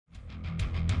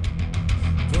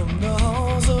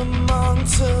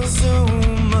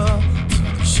Montezuma to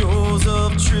the shores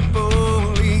of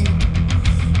Tripoli.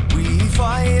 We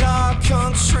fight our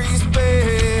country's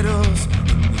battles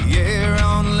in the air,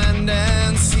 on land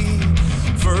and sea.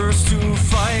 First to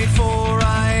fight for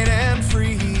right and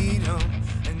freedom.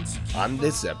 On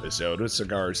this episode of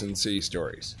Cigars and Sea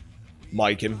Stories,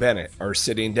 Mike and Bennett are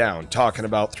sitting down talking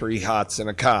about 3 Hots and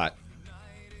A Cot.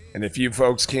 And if you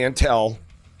folks can't tell,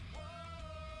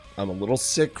 I'm a little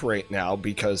sick right now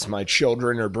because my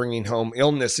children are bringing home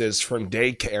illnesses from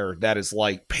daycare that is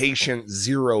like patient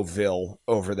Zeroville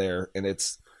over there. And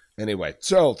it's, anyway,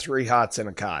 so 3 Hots and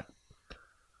A Cot.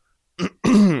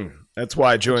 That's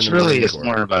why I joined the Marine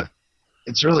Corps.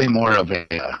 It's really more of a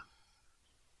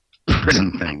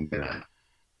prison thing.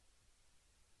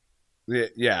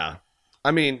 Yeah.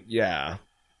 I mean, yeah.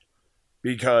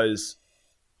 Because,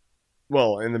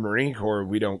 well, in the Marine Corps,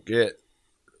 we don't get,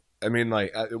 I mean,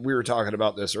 like, we were talking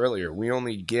about this earlier. We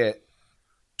only get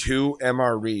 2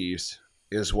 MREs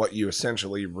is what you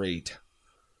essentially rate,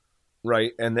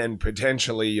 right? And then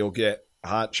potentially you'll get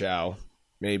hot chow,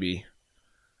 maybe,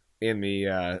 in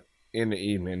the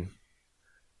evening.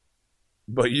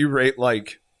 But you rate,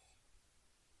 like,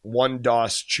 1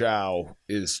 DOS chow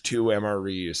is 2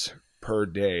 MREs per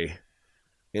day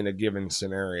in a given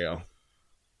scenario.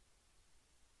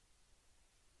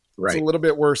 Right. It's a little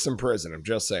bit worse than prison, I'm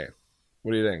just saying.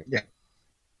 What do you think? Yeah.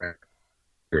 I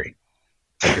agree.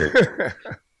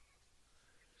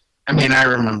 I mean, I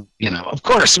remember, of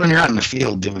course, when you're out in the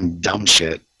field doing dumb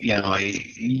shit,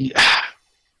 you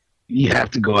have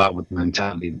to go out with the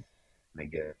mentality they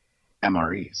get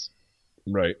MREs.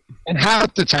 Right. And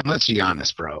half the time, let's be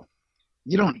honest, bro,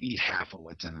 you don't eat half of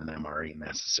what's in an MRE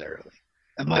necessarily.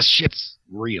 Unless shit's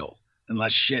real.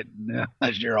 Unless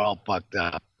you're all fucked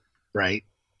up. Right?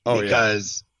 Oh,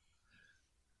 because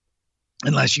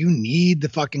unless you need the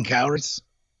fucking calories,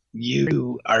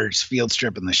 you are field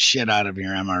stripping the shit out of your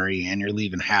MRE and you're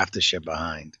leaving half the shit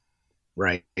behind.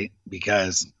 Right?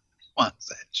 Because wants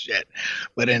that shit.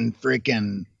 But in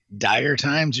freaking dire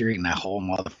times, you're eating that whole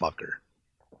motherfucker.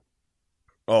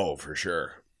 Oh, for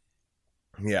sure.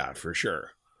 Yeah, for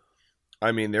sure.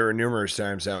 I mean, there were numerous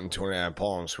times out in 29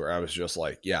 Palms where I was just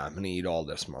like, yeah, I'm going to eat all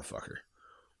this motherfucker.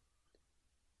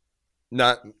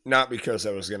 Not because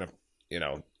I was going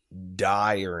to,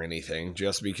 die or anything,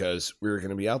 just because we were going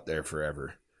to be out there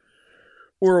forever.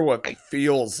 Or what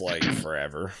feels like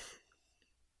forever.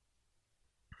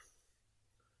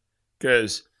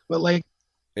 Because...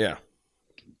 yeah.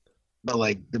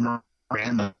 But, the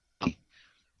Miranda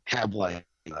have,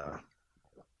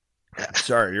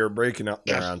 sorry, you're breaking up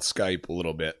there on Skype a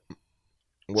little bit.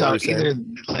 So either,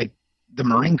 the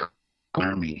Marine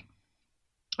Army...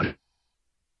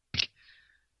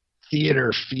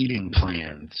 theater feeding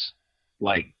plans,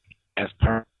 as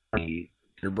part of the...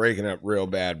 You're breaking up real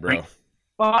bad, bro.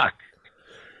 Fuck.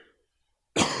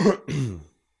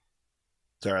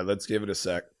 Sorry, let's give it a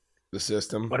sec. The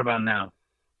system. What about now?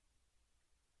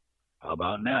 How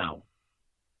about now?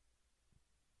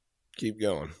 Keep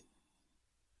going.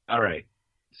 All right.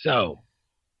 So,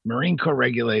 Marine Corps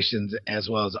regulations as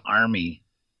well as Army,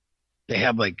 they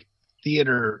have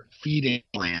theater feeding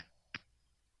plans.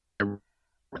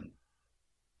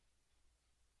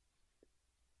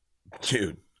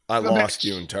 Dude, I lost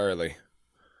you entirely.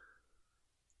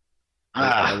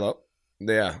 Hello?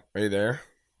 Yeah, are you there?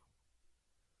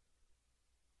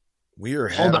 We are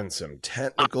having some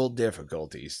technical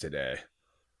difficulties today.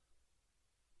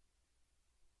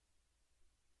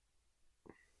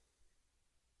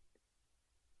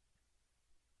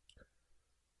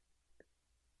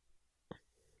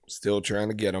 Still trying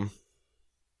to get them.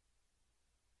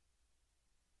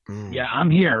 Yeah, I'm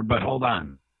here, but hold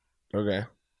on. Okay.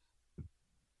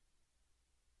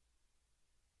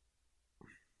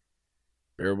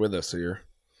 Bear with us here.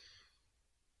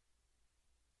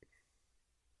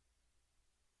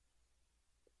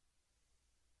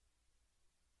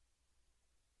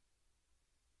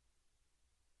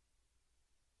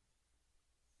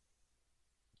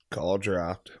 Call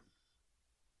dropped.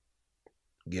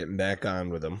 Getting back on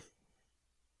with them.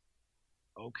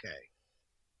 Okay.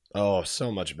 Oh,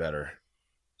 so much better.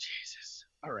 Jesus.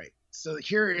 All right. So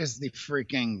here is the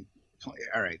freaking...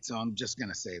 All right. So I'm just going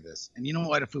to say this. And you know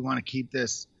what? If we want to keep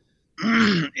this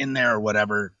in there or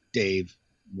whatever, Dave,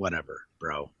 whatever,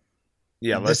 bro.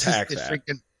 Yeah, let's hack that.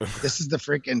 This is the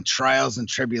freaking trials and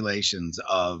tribulations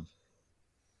of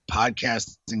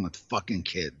podcasting with fucking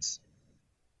kids.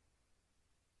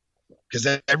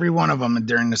 Because every one of them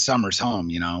during the summer's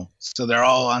home, so they're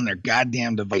all on their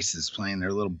goddamn devices playing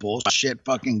their little bullshit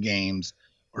fucking games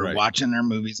or watching their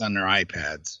movies on their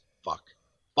iPads.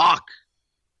 Fuck.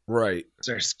 Right.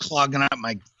 Starts clogging up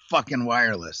my fucking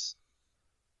wireless.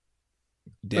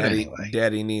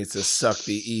 Daddy needs to suck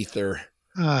the ether.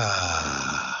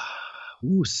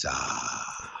 Woosah.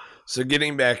 So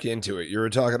getting back into it, you were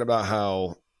talking about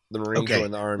how the Marine Corps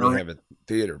and the Army have a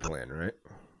theater plan, right?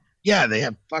 Yeah, they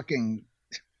have fucking.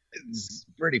 It's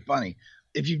pretty funny.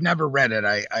 If you've never read it,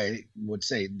 I would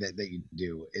say that you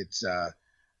do. It's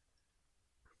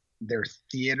their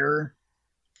theater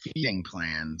feeding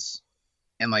plans,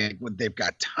 and like they've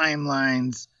got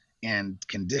timelines and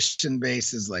condition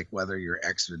bases, like whether you're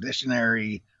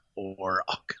expeditionary or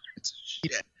all kinds of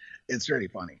shit. It's really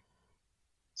funny.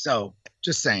 So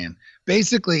just saying,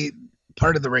 basically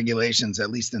part of the regulations,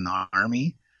 at least in the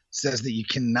Army, says that you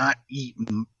cannot eat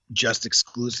just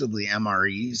exclusively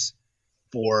MREs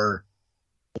for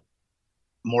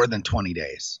more than 20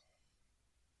 days.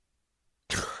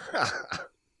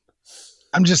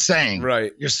 I'm just saying,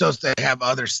 right? You're supposed to have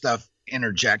other stuff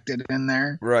interjected in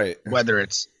there, right? Whether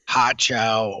it's hot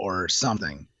chow or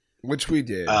something, which we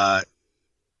did.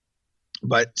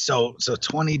 But so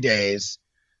 20 days,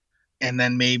 and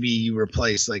then maybe you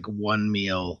replace like one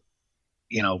meal,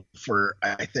 for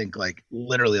I think like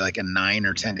literally like a 9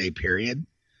 or 10 day period.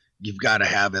 You've got to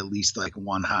have at least like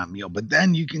one hot meal, but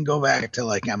then you can go back to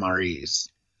like MREs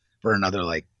for another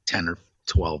like 10 or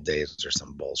 12 days or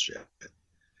some bullshit.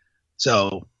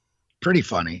 So pretty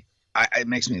funny. It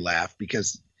makes me laugh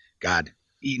because, God,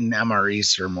 eating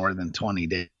MREs for more than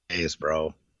 20 days,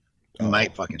 bro, you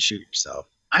might fucking shoot yourself.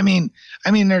 I mean,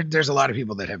 there's a lot of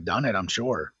people that have done it, I'm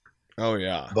sure. Oh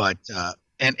yeah. But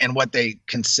and what they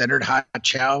considered hot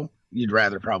chow, you'd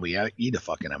rather probably eat a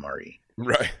fucking MRE.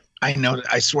 Right. I know.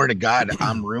 I swear to God,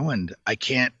 I'm ruined. I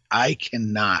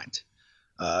cannot.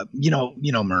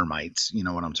 Mermites. You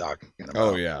know what I'm talking about.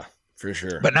 Oh yeah, for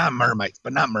sure. But not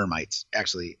mermites.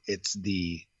 Actually, it's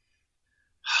the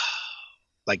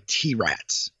like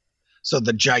T-rats. So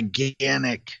the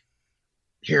gigantic.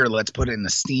 Here, let's put it in a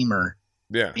steamer.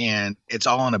 Yeah. And it's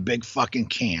all in a big fucking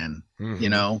can,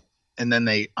 and then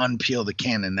they unpeel the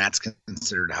can, and that's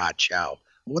considered hot chow.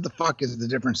 What the fuck is the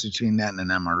difference between that and an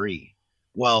MRE?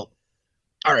 Well,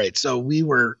 all right. So we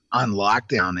were on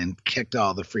lockdown and kicked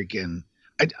all the freaking.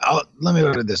 Let me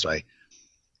put it this way: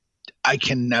 I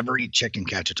can never eat chicken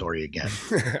cacciatore again.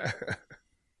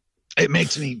 It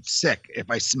makes me sick if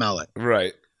I smell it.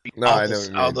 Right. No,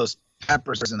 all those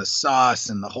peppers and the sauce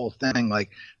and the whole thing, like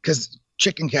because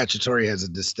chicken cacciatore has a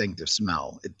distinctive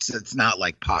smell. It's not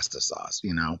like pasta sauce,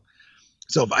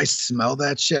 So if I smell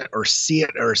that shit or see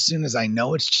it, or as soon as I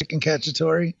know it's chicken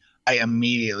cacciatore, I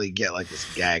immediately get like this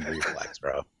gag reflex,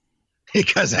 bro,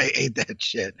 because I ate that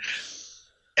shit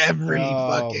every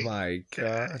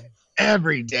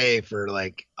day for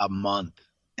like a month,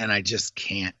 and I just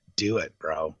can't do it,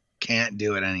 bro. Can't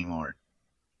do it anymore.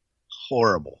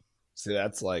 Horrible. See,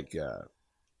 that's like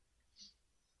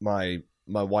my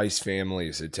wife's family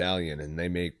is Italian, and they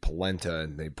make polenta,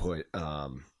 and they put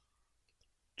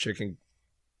chicken.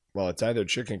 Well, it's either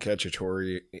chicken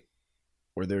cacciatore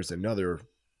or there's another,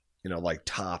 like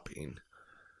topping.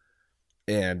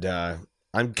 And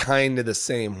I'm kind of the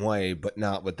same way, but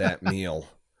not with that meal.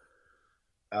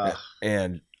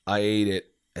 And I ate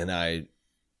it, and I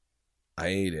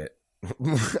ate it.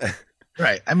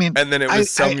 Right. I mean, and then it was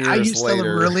some years later. I used to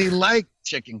really like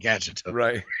chicken cacciatore.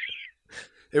 Right.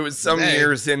 It was some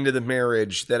years into the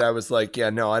marriage that I was like, yeah,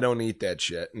 no, I don't eat that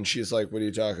shit. And she's like, what are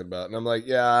you talking about? And I'm like,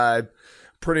 yeah, I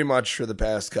pretty much for the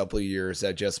past couple of years,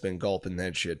 I've just been gulping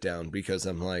that shit down because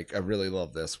I'm like, I really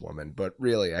love this woman, but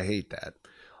really, I hate that.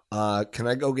 Can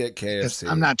I go get KFC?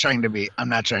 I'm not trying to be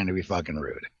fucking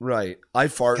rude. Right. I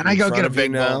fart. Can I go get a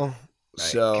big bowl now? Right.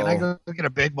 So can I go get a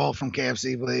big bowl from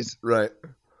KFC, please? Right.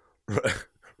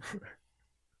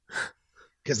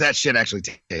 Because that shit actually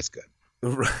tastes good.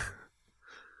 Right.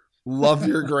 Love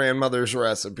your grandmother's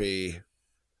recipe.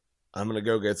 I'm gonna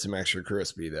go get some extra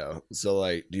crispy though. So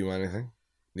like, do you want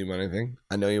anything?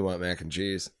 I know you want mac and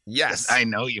cheese. Yes, I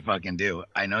know you fucking do.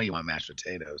 I know you want mashed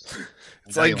potatoes.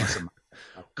 It's like you want some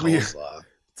coleslaw.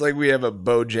 It's like we have a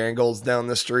Bojangles down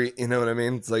the street. You know what I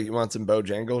mean? It's like, you want some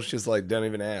Bojangles? She's like, don't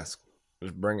even ask.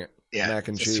 Just bring it. Yeah, mac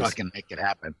and cheese. Fucking make it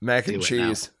happen. Mac and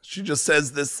cheese. She just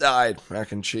says this side.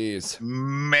 Mac and cheese.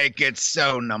 Make it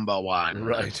so, number one.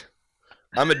 Right.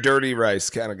 I'm a dirty rice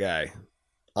kind of guy.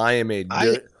 I am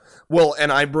well,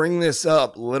 and I bring this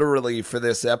up literally for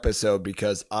this episode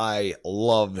because I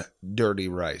love dirty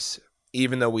rice.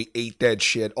 Even though we ate that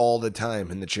shit all the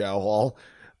time in the chow hall,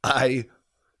 I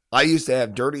used to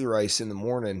have dirty rice in the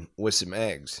morning with some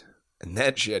eggs, and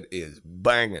that shit is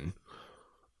banging.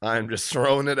 I'm just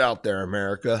throwing it out there,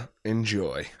 America.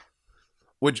 Enjoy.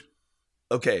 Which,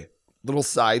 okay, little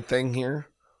side thing here.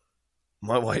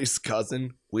 my wife's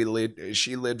cousin,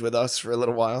 she lived with us for a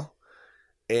little while.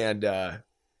 And I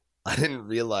didn't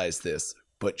realize this,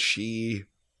 but she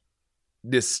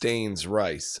disdains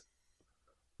rice.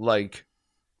 Like,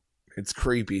 it's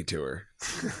creepy to her.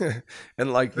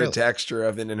 And like the texture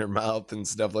of it in her mouth and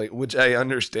stuff, like, which I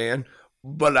understand,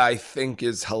 but I think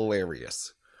is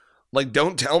hilarious. Like,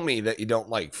 don't tell me that you don't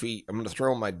like feet. I'm going to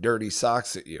throw my dirty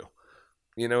socks at you.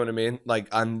 You know what I mean? Like,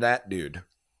 I'm that dude.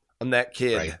 I'm that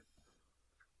kid. Right.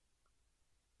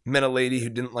 Met a lady who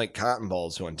didn't like cotton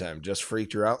balls one time. Just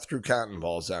freaked her out, threw cotton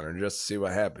balls on her just to see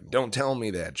what happened. Don't tell me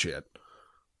that shit.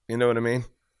 You know what I mean?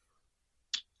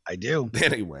 I do.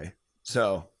 Anyway,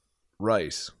 so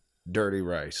rice, dirty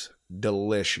rice,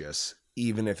 delicious,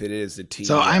 even if it is a tea.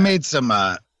 So I made some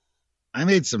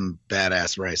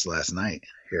badass rice last night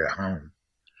here at home.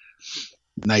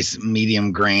 Nice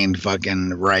medium grained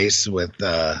fucking rice with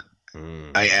I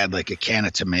add like a can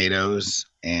of tomatoes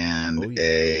and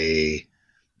a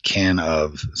can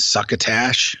of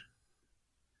succotash.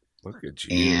 Look at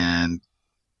you. And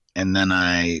then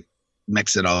I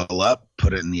mix it all up,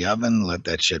 put it in the oven, let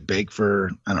that shit bake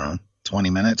for, I don't know, 20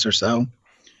 minutes or so.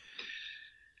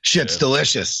 Shit's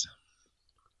delicious.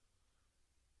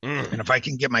 And if I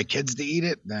can get my kids to eat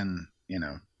it, then,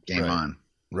 game on.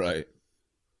 Right.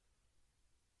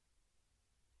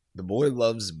 The boy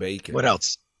loves bacon. What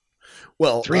else?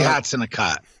 Well, 3 Hots and A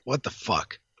Cot. What the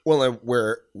fuck? Well,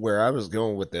 where I was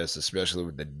going with this, especially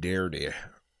with the dirty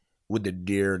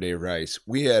rice,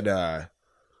 we had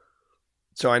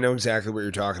so I know exactly what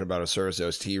you're talking about as far as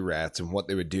those tea rats and what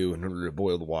they would do in order to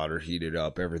boil the water, heat it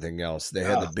up, everything else. They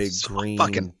had the big green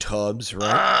fucking tubs,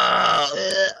 right?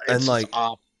 And like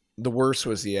the worst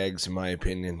was the eggs, in my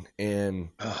opinion, and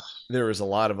there was a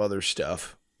lot of other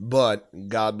stuff. But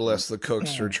God bless the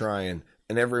cooks for trying.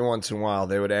 And every once in a while,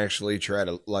 they would actually try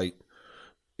to, like,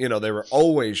 they were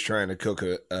always trying to cook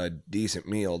a decent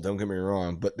meal. Don't get me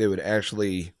wrong. But they would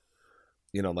actually,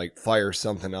 like, fire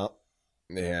something up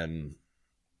and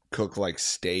cook, like,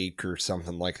 steak or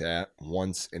something like that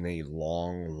once in a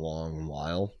long, long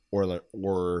while.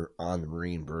 Or on the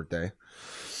Marine birthday.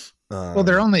 Well,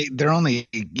 they're only,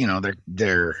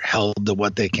 they're held to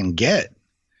what they can get.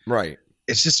 Right.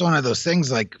 It's just one of those things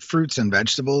like fruits and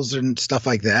vegetables and stuff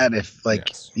like that. If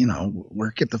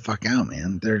work it the fuck out,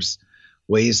 man. There's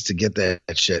ways to get that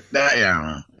shit. I don't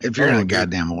know. If you're in a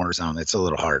goddamn war zone, it's a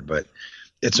little hard, but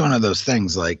it's one of those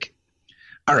things like,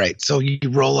 all right, so you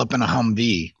roll up in a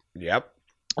Humvee. Yep.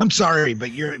 I'm sorry, but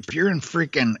if you're in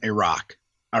freaking Iraq,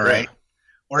 all right,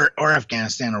 or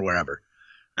Afghanistan or wherever,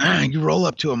 you roll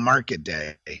up to a market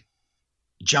day,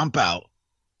 jump out,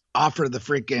 offer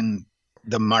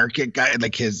the market guy,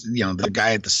 like the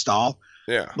guy at the stall.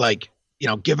 Yeah. Like,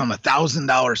 give him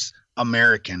 $1,000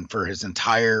 American for his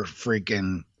entire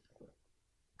freaking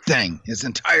thing, his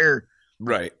entire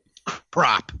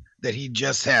prop that he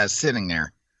just has sitting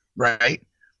there. Right.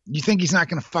 You think he's not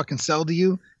going to fucking sell to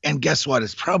you? And guess what?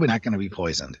 It's probably not going to be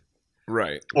poisoned.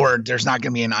 Right. Or there's not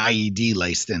going to be an IED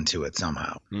laced into it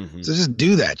somehow. Mm-hmm. So just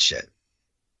do that shit.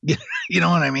 You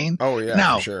know what I mean? Oh yeah.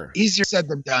 Now, sure. Easier said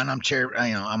than done. I'm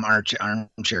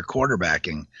armchair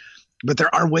quarterbacking, but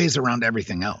there are ways around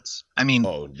everything else. I mean,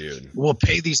 dude, we'll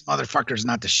pay these motherfuckers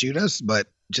not to shoot us, but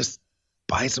just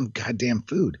buy some goddamn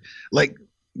food. Like,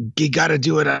 you got to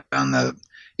do it on the,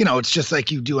 it's just like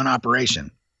you do an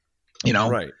operation.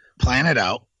 Plan it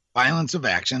out, violence of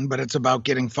action, but it's about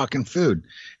getting fucking food,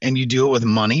 and you do it with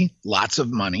money, lots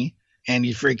of money, and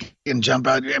you freaking jump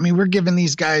out. I mean, we're giving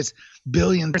these guys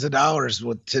billions of dollars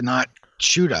to not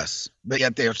shoot us, but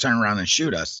yet they'll turn around and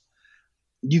shoot us.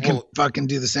 You can fucking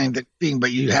do the same thing,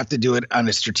 but you have to do it on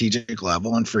a strategic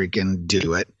level and freaking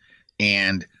do it.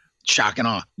 And shock and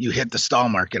awe, you hit the stall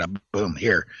market up, boom,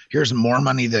 here's more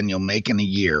money than you'll make in a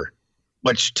year,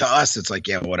 which to us, it's like,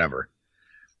 yeah, whatever.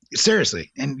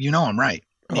 Seriously. And I'm right.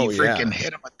 You freaking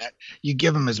hit them with that. You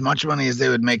give them as much money as they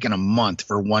would make in a month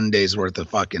for one day's worth of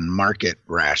fucking market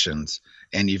rations,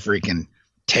 and you freaking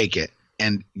take it,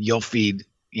 and you'll feed,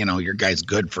 your guys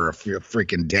good for a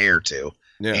freaking day or two.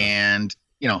 Yeah. And,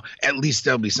 at least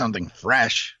there'll be something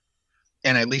fresh,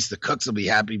 and at least the cooks will be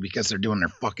happy because they're doing their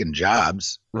fucking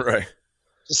jobs. Right.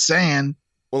 Just saying.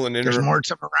 Well, there's more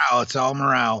to morale. It's all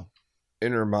morale.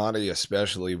 In Ramadi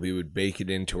especially, we would bake it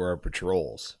into our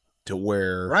patrols to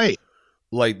where... Right.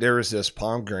 Like, there was this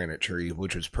pomegranate tree,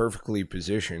 which was perfectly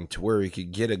positioned to where we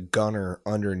could get a gunner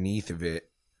underneath of it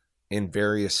in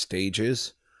various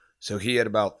stages. So he had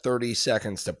about 30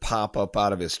 seconds to pop up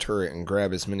out of his turret and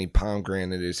grab as many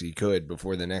pomegranate as he could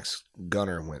before the next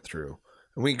gunner went through.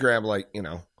 And we grabbed,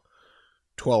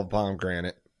 12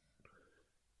 pomegranate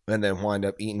and then wind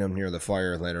up eating them near the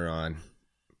fire later on.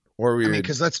 Or we I mean, would,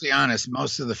 because let's be honest,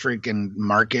 most of the freaking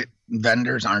market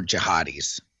vendors aren't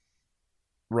jihadis,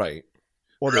 right.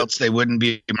 or else they wouldn't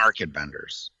be market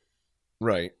vendors.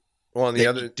 Right. Well, and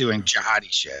They'd be doing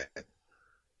jihadi shit.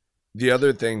 the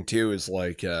other thing too is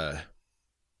like, I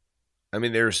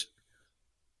mean, there's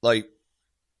like,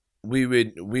 we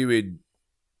would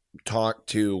talk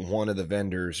to one of the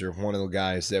vendors or one of the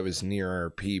guys that was near our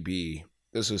PB.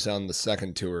 This was on the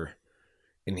second tour,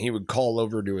 and he would call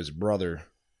over to his brother,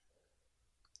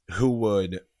 who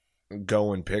would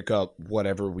go and pick up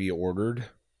whatever we ordered.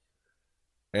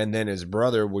 And then his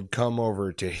brother would come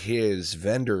over to his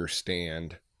vendor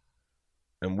stand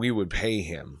and we would pay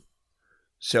him.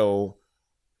 So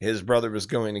his brother was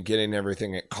going and getting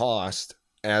everything at cost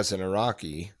as an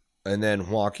Iraqi and then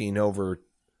walking over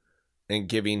and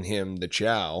giving him the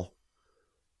chow.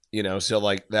 You know, so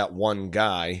like that one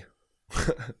guy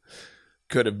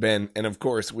could have been, and of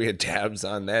course we had tabs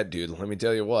on that dude. Let me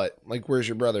tell you what, like, where's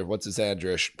your brother? What's his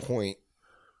address? Point,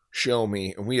 show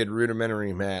me. And we had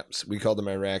rudimentary maps. We called them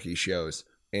Iraqi shows.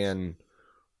 And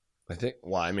I think,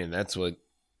 well, I mean, that's what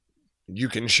you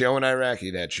can show an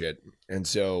Iraqi, that shit. And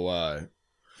so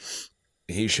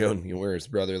he showed me where his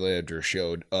brother lived, or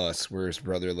showed us where his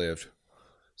brother lived,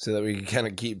 so that we could kind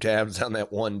of keep tabs on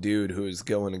that one dude who was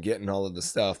going and getting all of the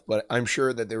stuff. But I'm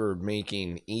sure that they were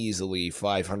making easily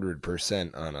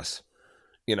 500% on us.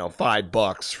 You know,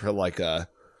 $5 for like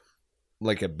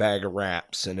a bag of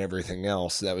wraps and everything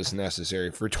else that was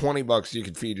necessary. For $20, you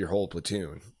could feed your whole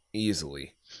platoon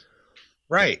easily.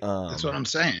 Right. That's what I'm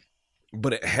saying.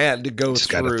 But it had to go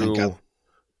through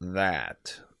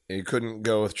that. It couldn't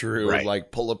go through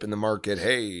like pull up in the market.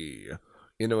 Hey,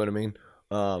 you know what I mean?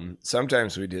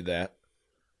 Sometimes we did that.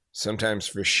 Sometimes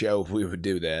for show we would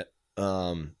do that.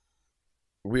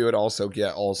 We would also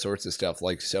get all sorts of stuff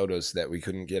like sodas that we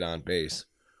couldn't get on base.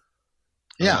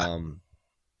 Yeah.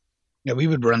 Yeah, we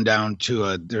would run down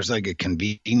to there's like a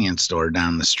convenience store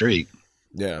down the street.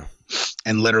 Yeah.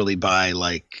 And literally buy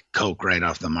like Coke right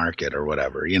off the market or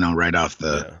whatever, you know, right off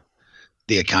the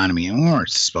economy. And we weren't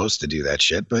supposed to do that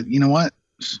shit, but you know what?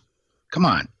 Come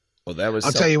on. Well, that was.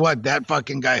 I'll tell you what, that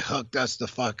fucking guy hooked us the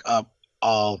fuck up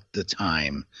all the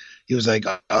time. He was like,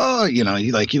 oh, you know,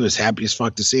 he was happy as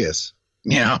fuck to see us.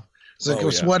 You know, it's like, it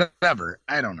was whatever.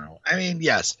 I don't know. I mean,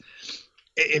 yes,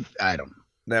 if I don't know.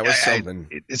 That was something.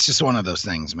 It's just one of those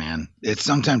things, man. It's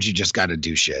sometimes you just got to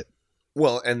do shit.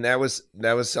 Well, and that was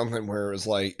something where it was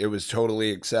like, it was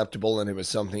totally acceptable, and it was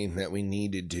something that we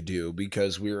needed to do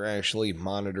because we were actually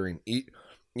monitoring.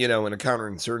 You know, in a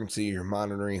counterinsurgency, you're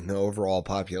monitoring the overall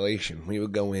population. We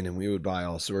would go in and we would buy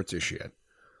all sorts of shit.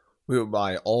 We would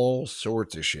buy all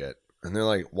sorts of shit. And they're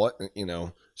like, what, you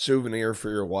know, souvenir for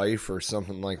your wife or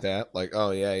something like that? Like,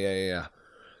 oh, yeah.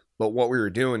 But what we were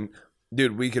doing,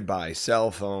 dude, we could buy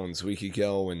cell phones. We could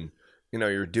go and, you know,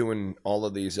 you're doing all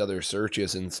of these other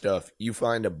searches and stuff. You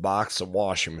find a box of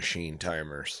washing machine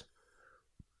timers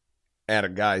at a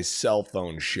guy's cell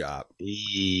phone shop.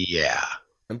 Yeah.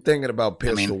 I'm thinking about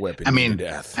pistol whipping you to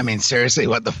death. I mean, seriously,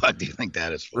 what the fuck do you think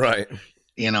that is for? Right.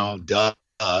 You know, duh.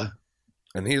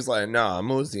 And he's like, nah,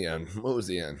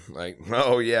 Muzian. Like,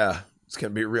 oh, yeah, it's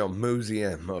going to be real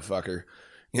Muzian, motherfucker.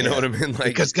 You know what I mean? Like,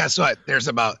 because guess what? There's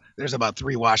about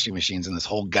 3 washing machines in this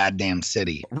whole goddamn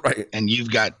city. Right. And you've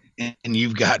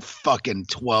got fucking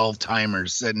 12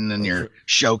 timers sitting in your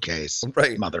showcase.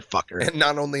 Right. Motherfucker. And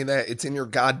not only that, it's in your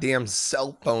goddamn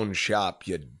cell phone shop,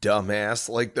 you dumbass.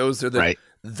 Like, those are the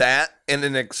that and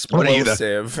an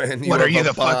explosive. What are you,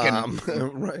 the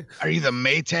fucking right? Are you the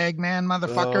Maytag man,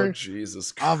 motherfucker? Oh,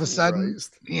 Jesus Christ. All of a sudden,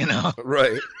 you know.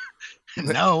 Right.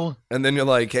 No. And then you're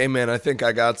like, hey, man, I think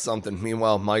I got something.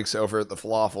 Meanwhile, Mike's over at the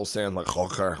falafel stand like,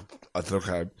 okay, I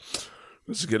think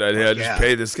it's a good idea. I just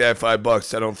paid this guy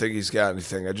 $5. I don't think he's got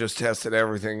anything. I just tested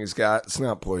everything he's got. It's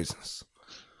not poisonous.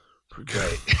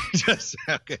 Great. Just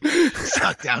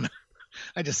suck down.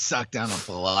 I just sucked down a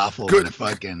falafel with a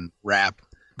fucking wrap.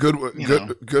 Good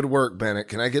work, Bennett.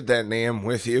 Can I get that name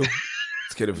with you?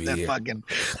 Let's get a V. that fucking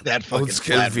Let's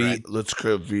get a V. Let's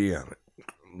get a V on it.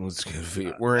 Let's get a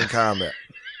V. We're in combat.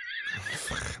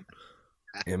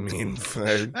 I mean, you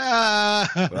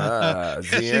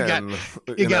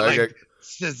got like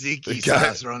tzatziki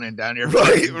sauce running down your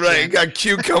right. You got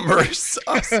cucumber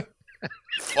sauce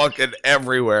fucking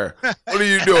everywhere. What are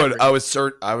you doing? I was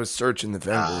searching the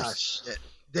vendors. Shit.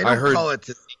 They don't call it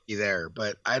tzatziki there,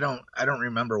 but I don't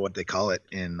remember what they call it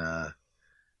in.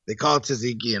 They call it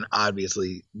tzatziki in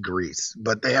obviously Greece,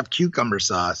 but they have cucumber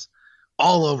sauce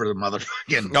all over the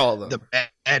motherfucking the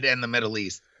bed and the Middle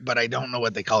East. But I don't know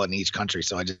what they call it in each country,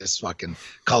 so I just fucking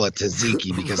call it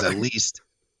tzatziki because at least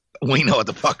we know what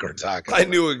the fuck we're talking I about.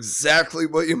 knew exactly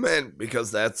what you meant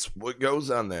because that's what goes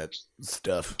on that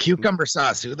stuff. Cucumber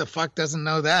sauce. Who the fuck doesn't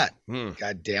know that?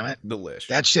 God damn it. Delicious.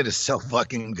 That shit is so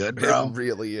fucking good, bro. It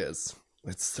really is.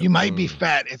 It's so, you might be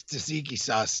fat if tzatziki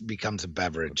sauce becomes a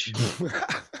beverage.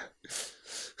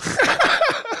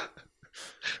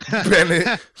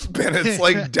 Bennett's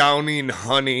like downing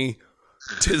honey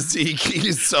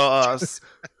tzatziki sauce.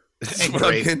 It's And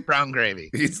fucking brown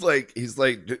gravy. He's like,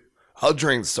 I'll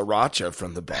drink sriracha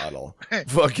from the bottle.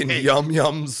 Fucking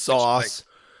yum sauce.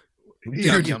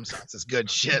 Yum sauce is good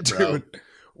shit, bro. Dude,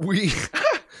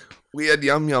 we had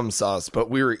yum sauce, but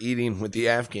we were eating with the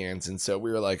Afghans, and so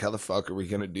we were like, how the fuck are we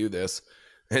gonna do this?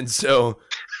 And so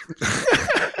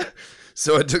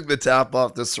so I took the top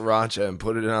off the sriracha and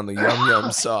put it on the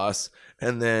yum sauce,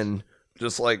 and then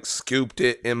just like scooped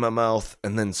it in my mouth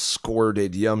and then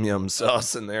squirted yum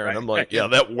sauce in there. And I'm like, yeah,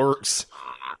 that works.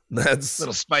 That's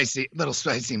little spicy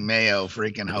mayo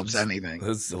freaking helps anything.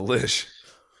 That's delish.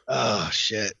 Oh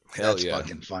shit. Hell That's yeah.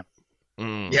 fucking fun.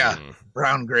 Yeah.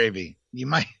 Brown gravy. You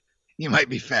might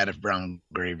be fat if brown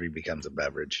gravy becomes a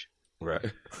beverage.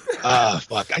 Right.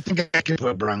 Fuck. I think I can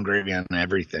put brown gravy on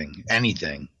everything.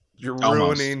 Anything. You're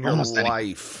ruining your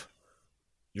life.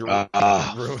 You're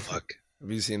ruining. Fuck. Have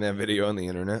you seen that video on the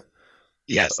internet?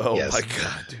 Yes. Oh yes. my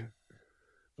god, dude.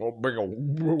 Oh, big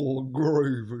old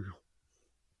gravy.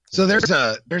 So there's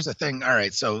a thing. All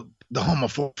right. So the home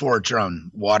of Fort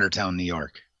Drum, Watertown, New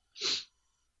York.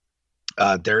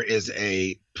 There is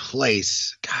a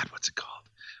place. God, what's it called?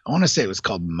 I want to say it was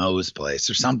called Moe's Place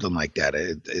or something like that.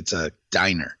 It's a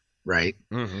diner, right?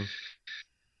 Mm-hmm.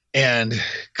 And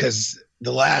because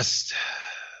let's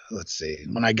see,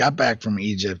 when I got back from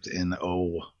Egypt in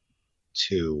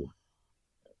 2002,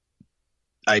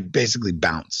 I basically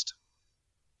bounced.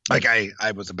 Like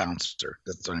I was a bouncer.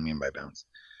 That's what I mean by bounce.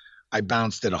 I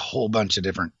bounced at a whole bunch of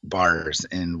different bars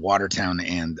in Watertown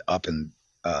and up in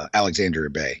Alexandria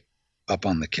Bay, up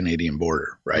on the Canadian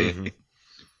border, right? Mm-hmm.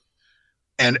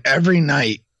 And every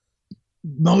night,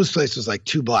 Moe's Place was like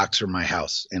 2 blocks from my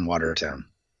house in Watertown.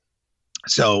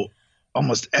 So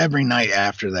almost every night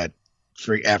after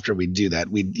we do that,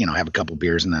 we'd have a couple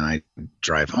beers and then I'd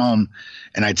drive home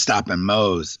and I'd stop at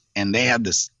Moe's, and they had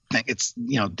this thing. It's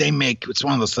it's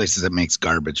one of those places that makes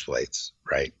garbage plates,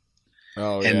 right?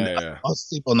 Oh, and yeah. Most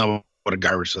people know what a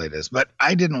garbage plate is, but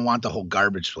I didn't want the whole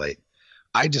garbage plate.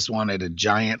 I just wanted a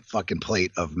giant fucking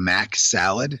plate of mac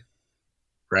salad,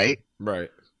 right? Right.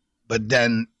 But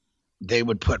then they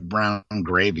would put brown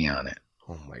gravy on it.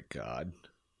 Oh my god.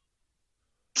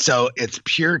 So it's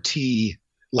pure tea,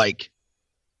 like,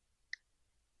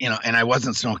 and I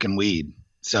wasn't smoking weed.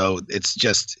 So it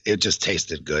just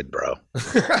tasted good, bro.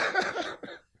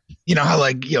 You know how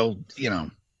like you'll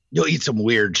eat some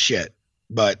weird shit,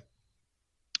 but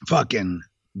fucking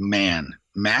man,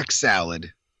 mac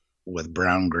salad with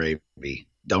brown gravy.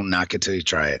 Don't knock it till you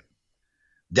try it.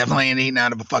 Definitely ain't eating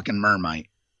out of a fucking mermite.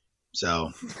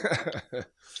 So,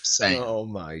 saying. Oh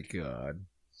my god,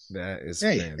 that is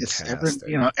fantastic.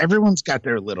 It's everyone's got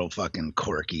their little fucking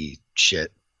quirky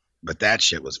shit, but that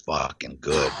shit was fucking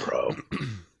good, bro.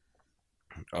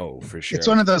 Oh, for sure. It's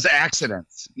one of those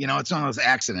accidents. It's one of those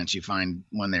accidents you find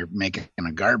when they're making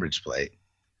a garbage plate.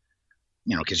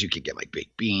 Because you could get like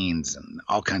baked beans and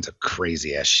all kinds of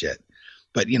crazy ass shit.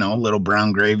 But a little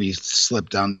brown gravy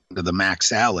slipped onto the mac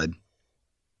salad,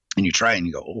 and you try it and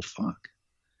you go, "Oh fuck,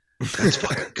 that's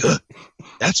fucking good.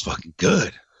 That's fucking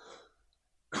good."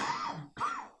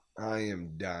 I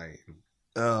am dying.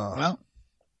 Oh. Well.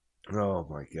 Oh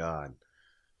my god.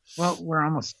 Well, we're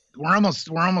almost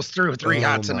through 3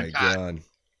 hots and a cot. God.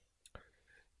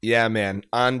 Yeah, man.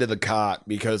 On to the cot,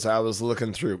 because I was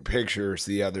looking through pictures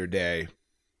the other day,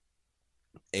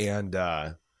 and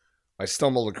I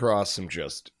stumbled across some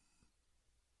just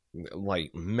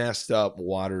like messed up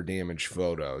water damage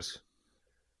photos,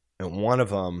 and one of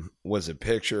them was a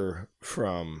picture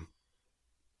from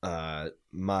my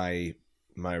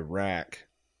rack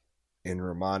in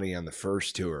Ramadi on the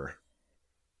first tour.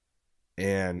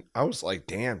 And I was like,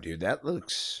 damn, dude, that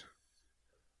looks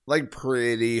like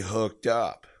pretty hooked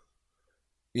up.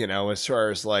 As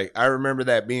far as like, I remember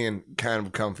that being kind of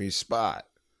a comfy spot,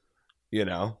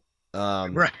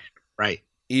 Right.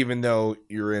 Even though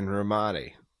you're in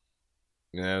Ramadi,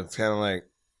 it's kind of like,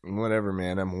 whatever,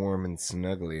 man, I'm warm and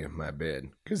snuggly in my bed,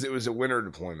 because it was a winter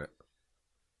deployment.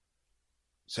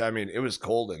 So, I mean, it was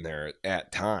cold in there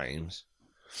at times.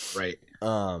 Right.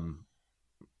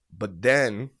 But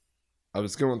then I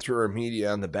was going through our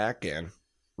media on the back end,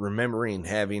 remembering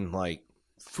having like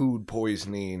food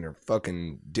poisoning or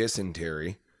fucking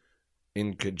dysentery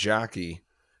in Kajaki,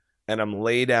 and I'm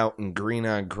laid out in green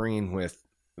on green with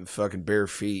fucking bare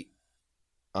feet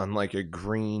on like a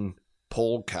green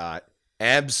pole cot,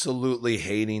 absolutely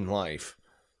hating life,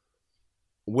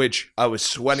 which I was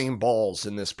sweating balls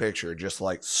in this picture, just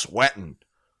like sweating.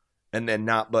 And then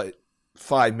not but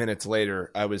 5 minutes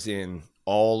later, I was in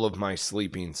all of my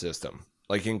sleeping system,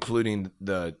 like including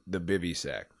the bivy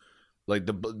sack, like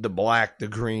the black, the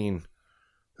green.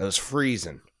 I was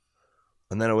freezing.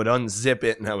 And then I would unzip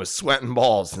it and I was sweating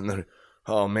balls. And then,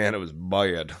 oh man, it was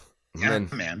bad. And Yeah, then,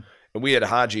 man. and we had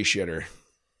Haji shitter.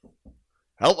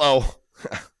 Hello.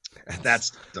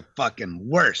 That's the fucking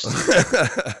worst.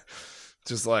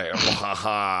 Just like, oh,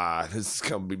 ha, this is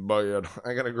going to be bad.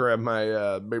 I got to grab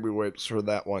my baby wipes for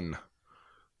that one.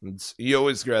 You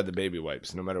always grab the baby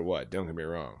wipes, no matter what. Don't get me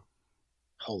wrong.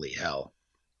 Holy hell.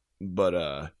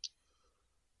 But,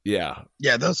 yeah.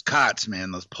 Yeah, those cots,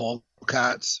 man, those pole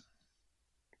cots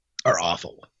are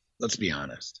awful. Let's be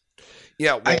honest.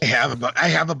 Yeah. Well, I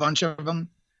have a bunch of them.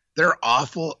 They're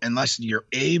awful unless you're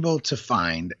able to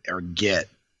find or get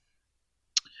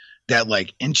that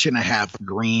like 1.5-inch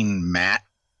green mat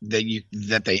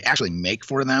that they actually make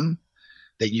for them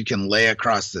that you can lay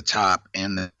across the top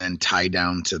and then tie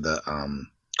down to the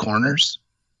corners.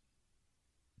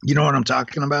 You know what I'm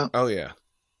talking about? oh, yeah.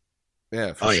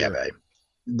 Yeah, for Oh sure. yeah, babe.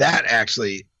 That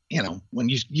actually, when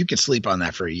you could sleep on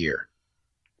that for a year,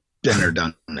 then they're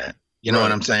done that. You know Right.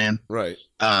 what I'm saying? Right.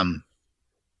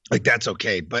 Like that's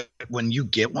okay. But when you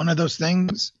get one of those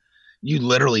things, you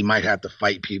literally might have to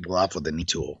fight people off with a knee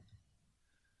tool.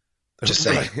 Just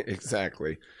saying. Right,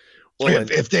 exactly. Well,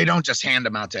 If they don't just hand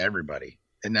them out to everybody,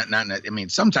 and not I mean,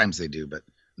 sometimes they do, but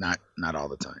not all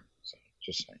the time. So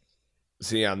just saying.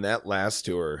 see, on that last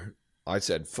tour, I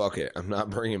said, fuck it. I'm not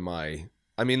bringing I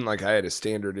had a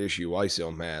standard issue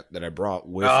ISO mat that I brought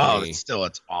with me.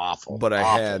 It's awful. But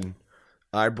Awful.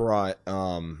 I brought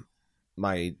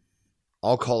my,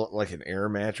 I'll call it like an air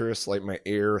mattress, like my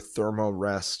air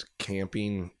thermo-rest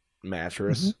camping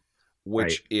mattress,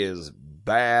 which is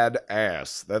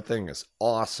badass. That thing is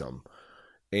awesome.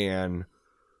 And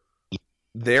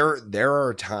there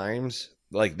are times,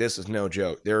 like this is no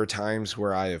joke, there are times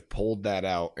where I have pulled that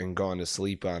out and gone to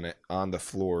sleep on it on the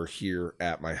floor here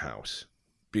at my house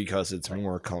because it's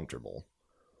more comfortable.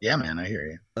 Yeah, man, I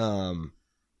hear you.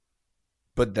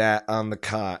 But that on the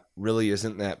cot really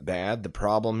isn't that bad. The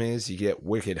problem is you get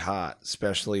wicked hot,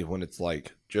 especially when it's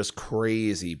like just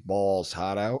crazy balls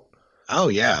hot out. Oh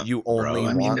yeah, You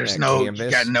only want there's that no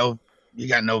canvas. you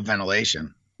got no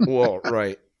ventilation. Well,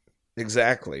 right.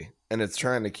 Exactly. And it's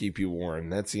trying to keep you warm.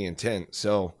 That's the intent.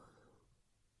 So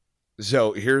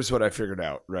here's what I figured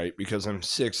out, right? Because I'm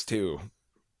 6'2".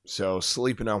 So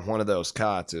sleeping on one of those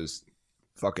cots is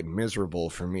fucking miserable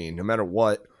for me. No matter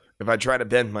what, if I try to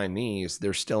bend my knees,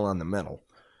 they're still on the metal.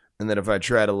 And then if I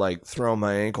try to like throw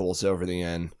my ankles over the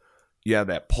end, you have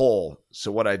that pull.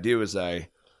 So what I do is I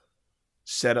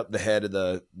set up the head of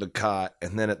the cot,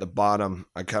 and then at the bottom,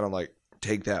 I kind of like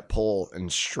take that pole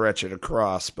and stretch it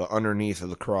across, but underneath of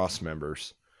the cross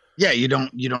members. Yeah, you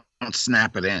don't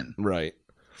snap it in. Right.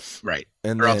 Right.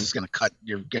 And Or then, else it's gonna cut.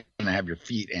 You're gonna have your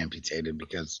feet amputated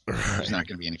because right. there's not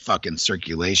gonna be any fucking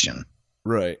circulation.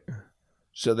 Right.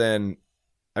 So then,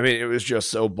 I mean, it was just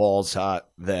so balls hot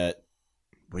that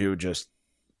we would just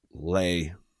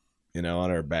lay, on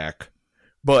our back.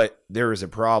 But there was a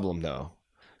problem though.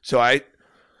 So I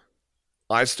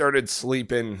started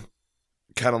sleeping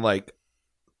kind of like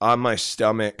on my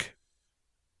stomach,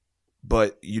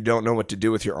 but you don't know what to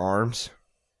do with your arms,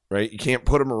 right? You can't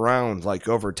put them around like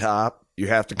over top. You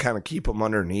have to kind of keep them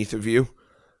underneath of you,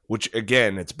 which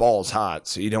again, it's balls hot,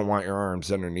 so you don't want your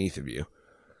arms underneath of you.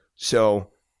 So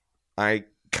I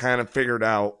kind of figured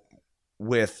out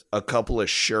with a couple of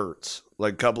shirts,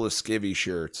 like a couple of skivvy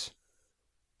shirts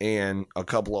and a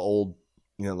couple of old,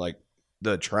 like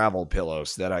the travel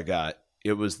pillows that I got.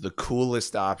 It was the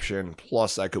coolest option.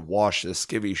 Plus I could wash the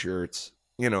skivvy shirts,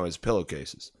 as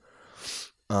pillowcases.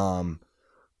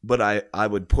 But I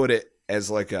would put it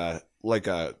as like a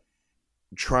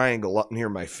triangle up near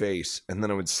my face, and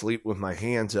then I would sleep with my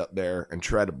hands up there and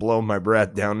try to blow my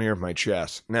breath down near my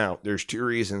chest. Now, there's two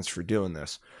reasons for doing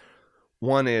this.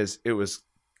 One is it was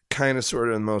kind of sort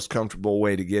of the most comfortable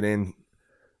way to get in.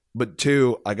 But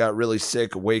two, I got really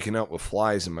sick of waking up with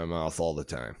flies in my mouth all the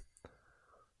time.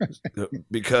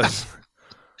 Because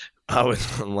I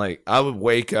would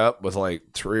wake up with like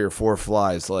 3 or 4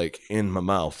 flies like in my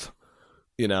mouth,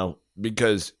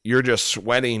 because you're just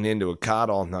sweating into a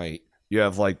cot all night. You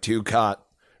have like you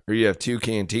have 2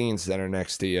 canteens that are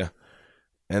next to you,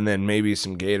 and then maybe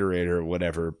some Gatorade or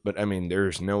whatever. But I mean,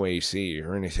 there's no AC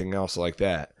or anything else like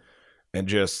that. And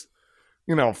just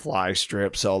fly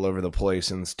strips all over the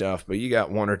place and stuff, but you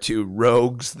got one or two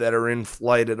rogues that are in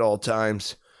flight at all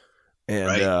times, and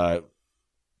Right.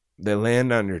 They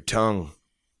land on your tongue.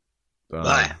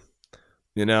 And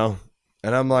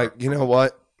I'm like, you know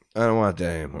what? I don't want that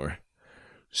anymore.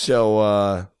 So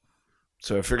I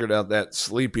figured out that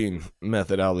sleeping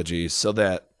methodology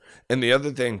and the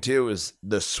other thing too is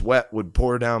the sweat would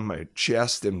pour down my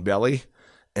chest and belly,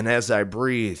 and as I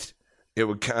breathed, it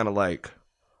would kind of like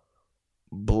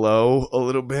blow a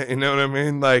little bit, you know what I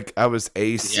mean? Like I was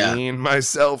ACing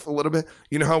myself a little bit.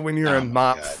 You know how when you're in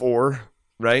Mop 4,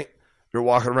 right? You're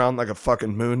walking around like a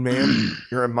fucking moon man.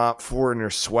 You're in Mop 4 and you're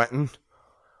sweating.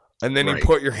 And then you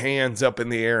put your hands up in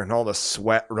the air and all the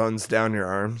sweat runs down your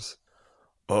arms.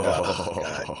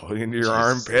 Into your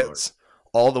armpits,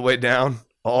 all the way down,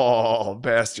 all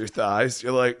past your thighs.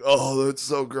 You're like, oh, that's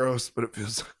so gross, but it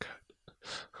feels so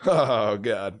good. Oh,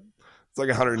 God. It's like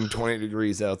 120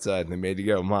 degrees outside, and they made you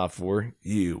go Mop 4.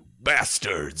 You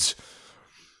bastards.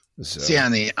 So. See,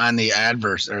 on the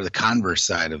adverse or the converse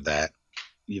side of that,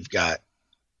 you've got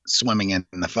swimming in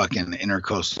the fucking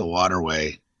intercoastal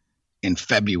waterway in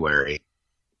February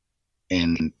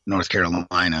in North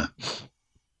Carolina,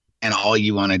 and all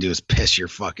you want to do is piss your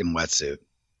fucking wetsuit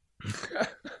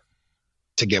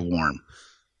to get warm.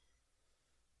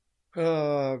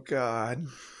 Oh, God.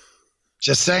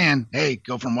 Just saying, hey,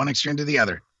 go from one extreme to the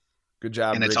other. Good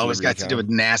job, and it's Ricky always got Recon. to do with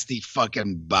nasty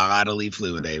fucking bodily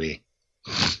fluid, baby.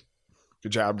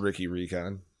 Good job, Ricky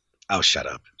Recon. Oh, shut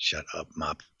up,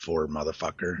 Mop 4,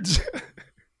 motherfucker.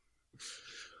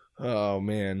 Oh,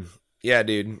 man. Yeah,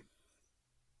 dude.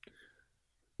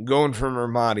 Going from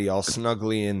Ramadi all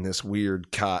snugly in this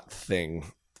weird cot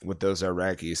thing with those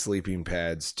Iraqi sleeping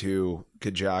pads to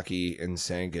Kajaki and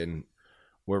Sankin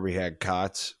where we had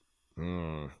cots.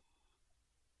 Right.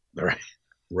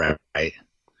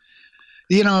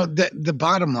 You know, the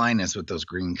bottom line is with those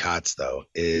green cots, though,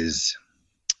 is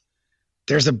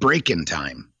there's a break-in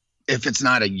time. If it's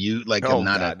not a used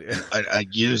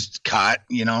cot,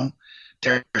 you know,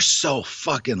 they're so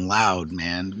fucking loud,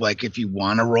 man. Like if you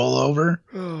want to roll over,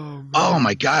 oh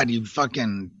my God,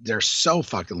 they're so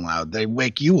fucking loud. They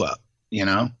wake you up, you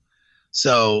know?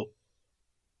 So,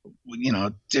 you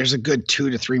know, there's a good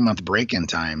 2 to 3 month break-in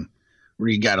time where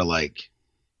you got to like,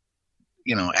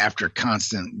 you know, after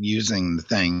constant using the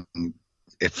thing,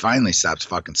 it finally stops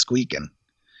fucking squeaking.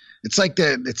 It's like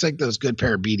those good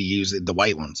pair of BDUs, the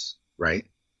white ones, right?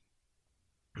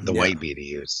 The white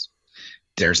BDUs.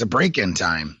 There's a break-in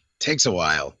time. Takes a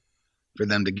while for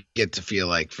them to get to feel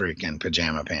like freaking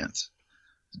pajama pants.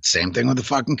 Same thing with the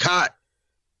fucking cot.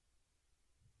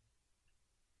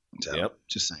 So,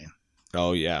 just saying.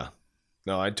 Oh, yeah.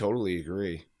 No, I totally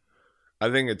agree.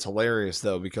 I think it's hilarious,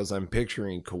 though, because I'm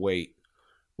picturing Kuwait,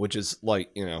 which is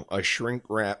like, you know, a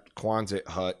shrink-wrapped Quonset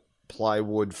hut,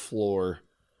 plywood floor,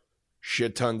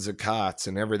 shit tons of cots,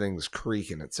 and everything's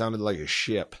creaking. It sounded like a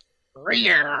ship.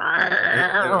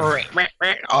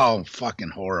 Oh, fucking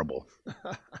horrible.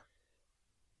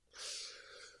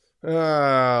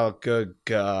 Oh, good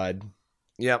God.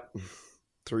 Yep.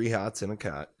 3 hots and a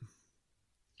cot.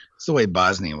 It's the way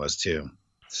Bosnia was, too.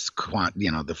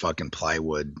 You know, the fucking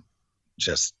plywood,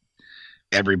 just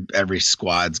every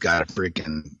squad's got a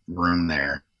freaking room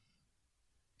there.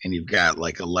 And you've got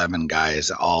like 11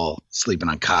 guys all sleeping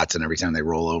on cots, and every time they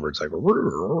roll over, it's like...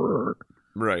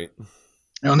 Right.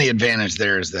 The only advantage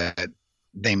there is that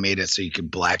they made it so you could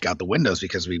black out the windows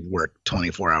because we work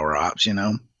 24-hour ops, you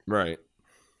know? Right.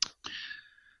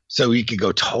 So you could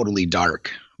go totally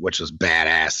dark, which was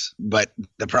badass. But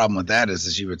the problem with that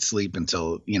is you would sleep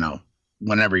until, you know,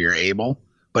 whenever you're able.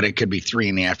 But it could be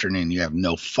 3 p.m. You have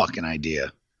no fucking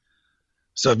idea.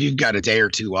 So if you've got a day or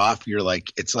two off, you're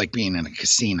like, it's like being in a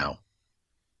casino.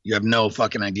 You have no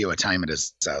fucking idea what time it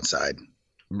is outside.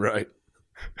 Right.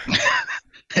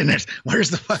 And where's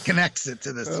the fucking exit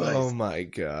to this place? Oh my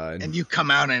God. And you come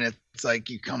out and it's like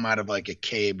you come out of like a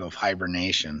cave of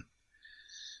hibernation.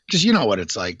 Because you know what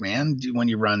it's like, man. When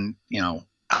you run, you know,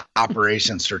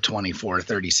 operations for 24,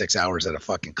 36 hours at a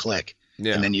fucking click.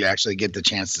 Yeah. And then you actually get the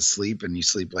chance to sleep, and you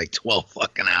sleep like 12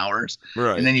 fucking hours.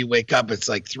 Right. And then you wake up, it's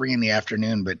like 3 p.m,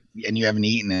 and you haven't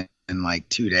eaten it in like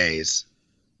 2 days.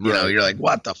 You know, you're like,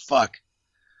 what the fuck?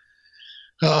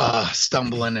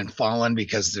 Stumbling and falling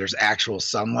because there's actual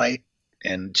sunlight,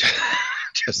 and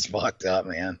just fucked up,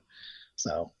 man.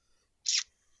 So,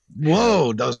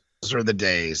 whoa, those were the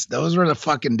days. Those were the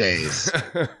fucking days.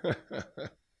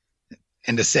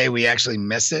 And to say we actually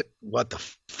miss it, what the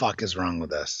fuck is wrong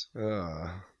with us?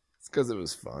 It's because it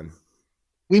was fun.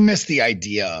 We miss the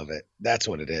idea of it. That's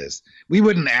what it is. We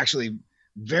wouldn't actually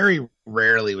very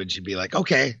rarely would you be like,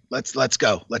 okay, let's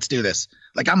go. Let's do this.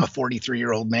 Like, I'm a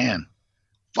 43-year-old man.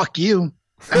 Fuck you.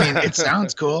 I mean, it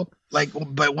sounds cool. Like,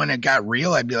 but when it got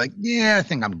real, I'd be like, yeah, I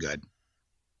think I'm good.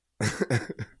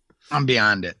 I'm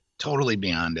beyond it. Totally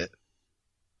beyond it.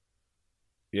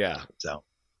 Yeah. So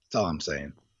that's all I'm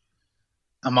saying.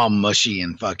 I'm all mushy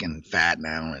and fucking fat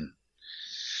now, and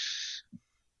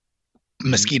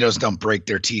mosquitoes don't break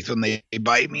their teeth when they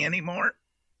bite me anymore.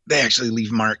 They actually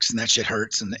leave marks, and that shit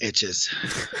hurts and itches.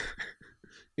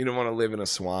 You don't want to live in a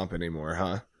swamp anymore,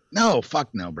 huh? No, fuck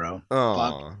no, bro. Oh,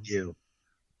 Fuck you.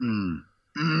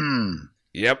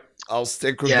 Yep. I'll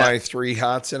stick with my 3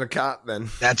 hots and a cot then.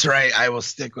 That's right. I will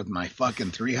stick with my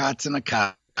fucking 3 hots and a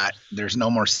cot. There's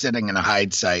no more sitting in a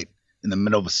hide site in the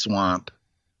middle of a swamp.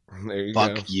 There you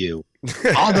Fuck go. you.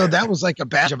 Although that was like a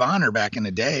badge of honor back in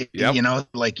the day. Yep. You know,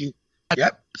 like you,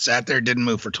 sat there, didn't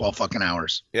move for 12 fucking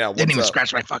hours. Yeah. Didn't even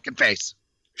scratch my fucking face.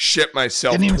 Shit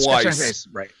myself Didn't even scratch my twice. face.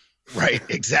 Right.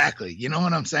 Exactly. You know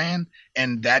what I'm saying?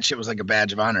 And that shit was like a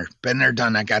badge of honor. Been there,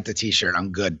 done. I got the t-shirt.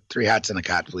 I'm good. 3 hots and a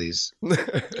cot, please.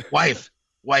 Wife,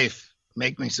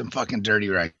 make me some fucking dirty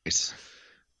rice.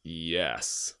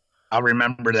 Yes. I'll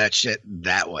remember that shit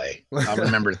that way. I'll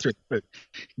remember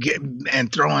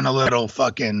and throw in a little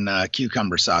fucking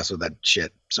cucumber sauce with that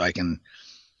shit so I can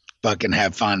fucking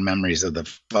have fond memories of the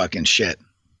fucking shit.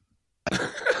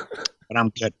 But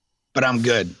I'm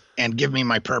good. And give me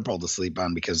my purple to sleep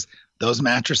on, because those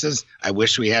mattresses, I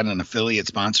wish we had an affiliate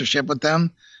sponsorship with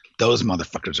them. Those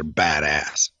motherfuckers are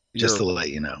badass. Just to let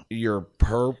you know. Your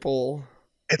purple.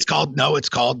 That's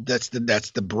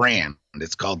the brand.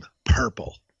 It's called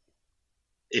Purple.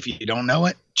 If you don't know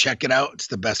it, check it out. It's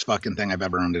the best fucking thing I've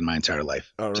ever owned in my entire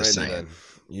life. All Just right, saying. then.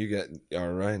 You get all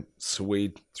right,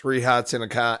 sweet. 3 hots and a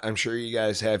cot. I'm sure you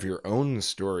guys have your own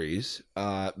stories.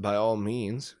 By all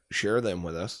means, share them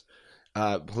with us.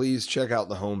 Please check out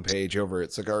the homepage over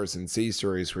at Cigars and Sea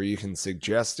Stories, where you can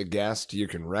suggest a guest, you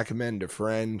can recommend a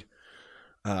friend,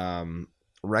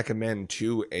 recommend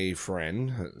to a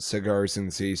friend. Cigars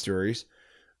and Sea Stories.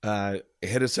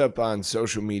 Hit us up on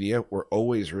social media. We're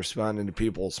always responding to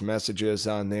people's messages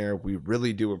on there. We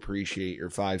really do appreciate your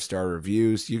 5-star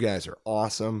reviews. You guys are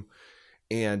awesome.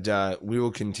 And we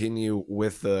will continue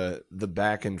with the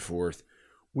back and forth.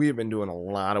 We have been doing a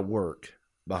lot of work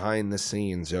behind the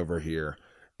scenes over here.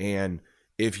 And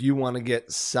if you want to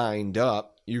get signed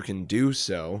up, you can do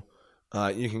so.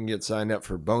 You can get signed up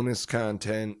for bonus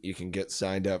content. You can get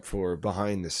signed up for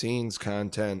behind the scenes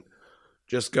content.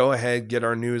 Just go ahead, get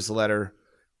our newsletter,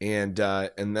 and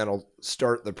that'll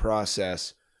start the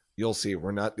process. You'll see.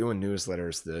 We're not doing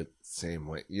newsletters the same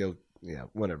way.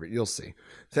 Whatever. You'll see.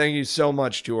 Thank you so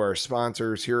much to our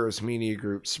sponsors, Heroes Media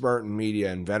Group, Spartan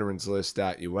Media, and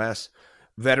VeteransList.us.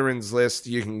 Veterans List,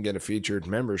 you can get a featured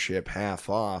membership half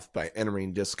off by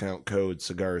entering discount code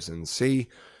Cigars and Sea.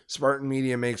 Spartan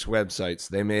Media makes websites.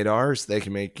 They made ours. They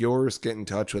can make yours. Get in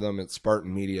touch with them at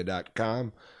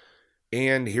SpartanMedia.com.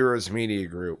 And Heroes Media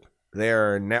Group. They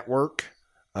are a network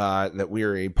that we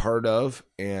are a part of,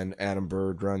 and Adam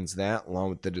Bird runs that, along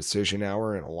with the Decision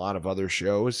Hour and a lot of other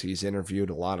shows. He's interviewed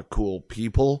a lot of cool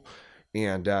people,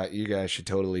 and you guys should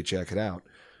totally check it out.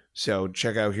 So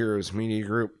check out Heroes Media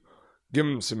Group. Give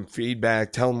them some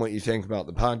feedback. Tell them what you think about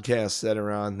the podcasts that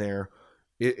are on there.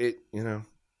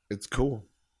 It's cool.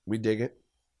 We dig it.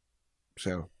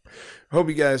 So hope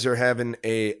you guys are having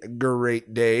a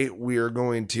great day. We are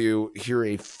going to hear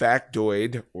a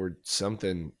factoid or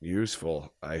something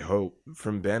useful, I hope,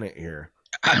 from Bennett here.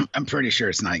 I'm pretty sure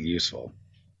it's not useful.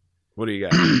 What do you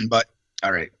got? But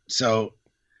all right. So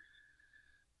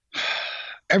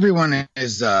everyone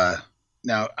is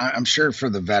now I'm sure for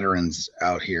the veterans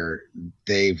out here,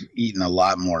 they've eaten a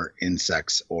lot more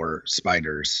insects or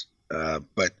spiders.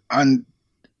 But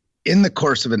in the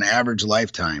course of an average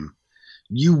lifetime,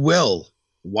 you will,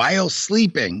 while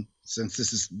sleeping, since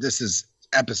this is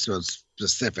episode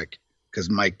specific, because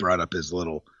Mike brought up his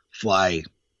little fly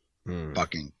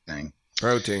fucking thing.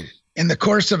 Protein. In the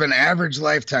course of an average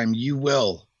lifetime, you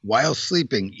will, while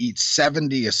sleeping, eat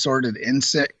 70 assorted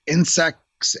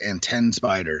insects and 10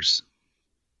 spiders.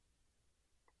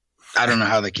 I don't know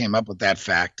how they came up with that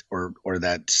fact or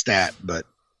that stat, but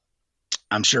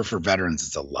I'm sure for veterans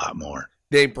it's a lot more.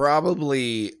 They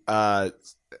probably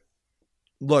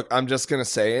look, I'm just going to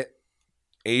say it.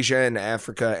 Asia and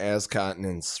Africa as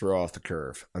continents throw off the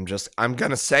curve. I'm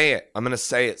going to say it. I'm going to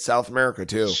say it. South America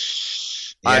too.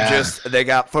 Yeah. They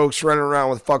got folks running around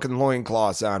with fucking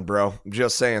loincloths on, bro. I'm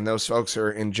just saying those folks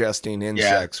are ingesting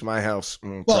insects. Yeah. My house.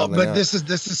 Well, but this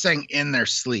is saying in their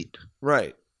sleep.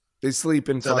 Right. They sleep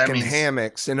in fucking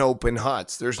hammocks and open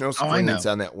huts. There's no screens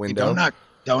on that window.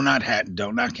 Don't knock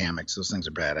hammocks. Those things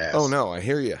are badass. Oh no, I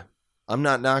hear you. I'm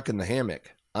not knocking the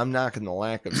hammock. I'm knocking the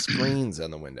lack of screens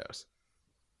on the windows.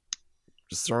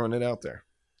 Just throwing it out there.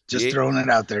 Throwing it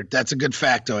out there. That's a good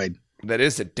factoid. That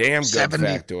is a damn good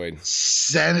factoid.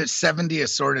 70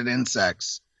 assorted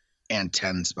insects and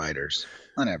 10 spiders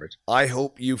on average. I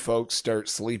hope you folks start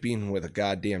sleeping with a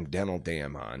goddamn dental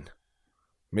dam on.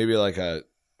 Maybe like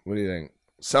what do you think?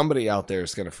 Somebody out there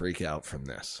is going to freak out from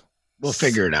this. We'll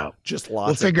figure it out.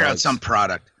 We'll figure out some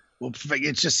product.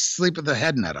 It's just sleep with the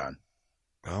head net on.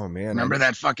 Oh man. Remember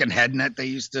that fucking head net they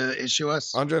used to issue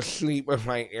us? I'll just sleep with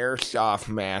my airsoft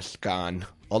mask on.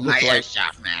 I'll look like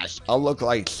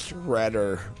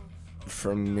Shredder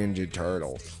from Ninja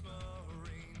Turtles.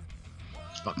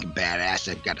 It's fucking badass.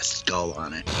 I've got a skull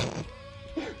on it.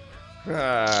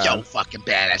 So So fucking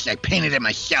badass. I painted it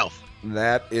myself.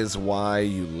 That is why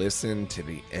you listen to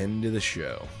the end of the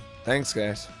show. Thanks,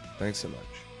 guys. Thanks so much.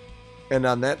 And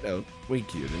on that note, we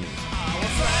cue the music. Our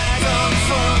flag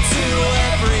unfurled to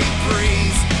every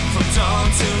breeze, from dawn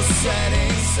to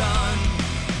setting sun.